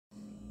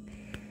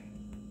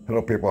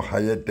Hello people, how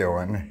you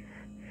doing?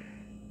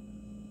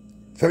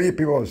 Some of you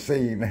people have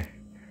seen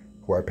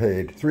where I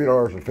paid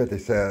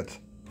 $3.50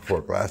 for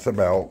a glass of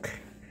milk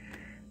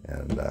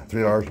and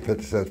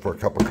 $3.50 for a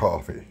cup of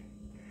coffee.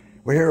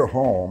 Well, here at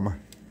home,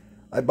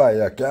 I buy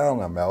a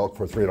gallon of milk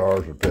for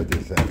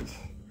 $3.50.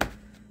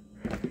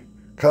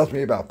 Cost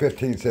me about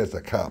 15 cents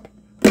a cup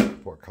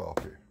for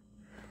coffee.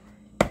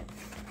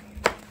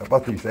 I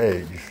bought these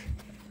eggs,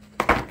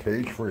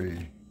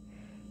 cage-free,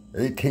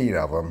 18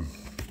 of them,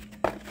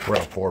 for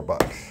around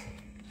 $4.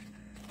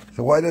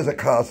 So why does it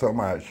cost so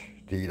much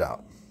to eat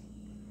out?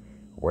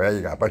 Well, you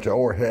got a bunch of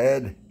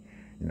overhead,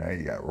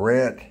 you got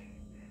rent,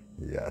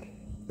 you got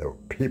the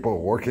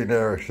people working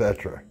there,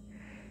 etc.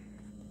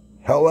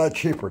 Hell lot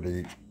cheaper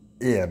to eat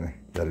in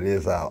than it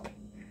is out.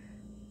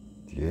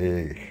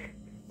 Gee,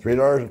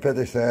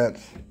 $3.50,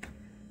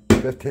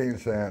 15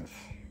 cents,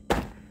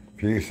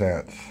 few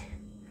cents.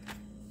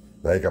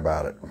 Think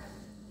about it.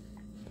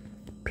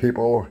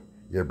 People,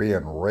 you're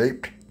being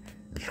raped,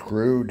 and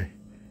screwed,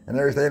 and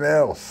everything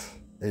else.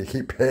 And you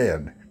keep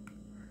paying.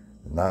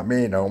 Not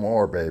me no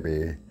more,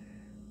 baby.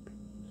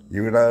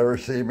 You would never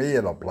see me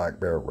in a Black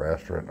Bear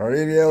restaurant or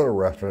any other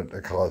restaurant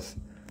that costs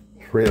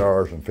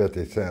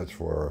 $3.50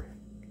 for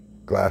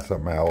a glass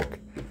of milk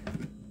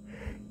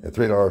and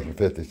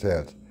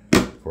 $3.50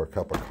 for a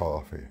cup of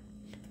coffee.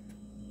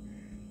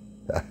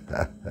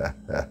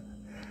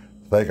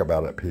 Think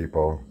about it,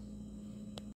 people.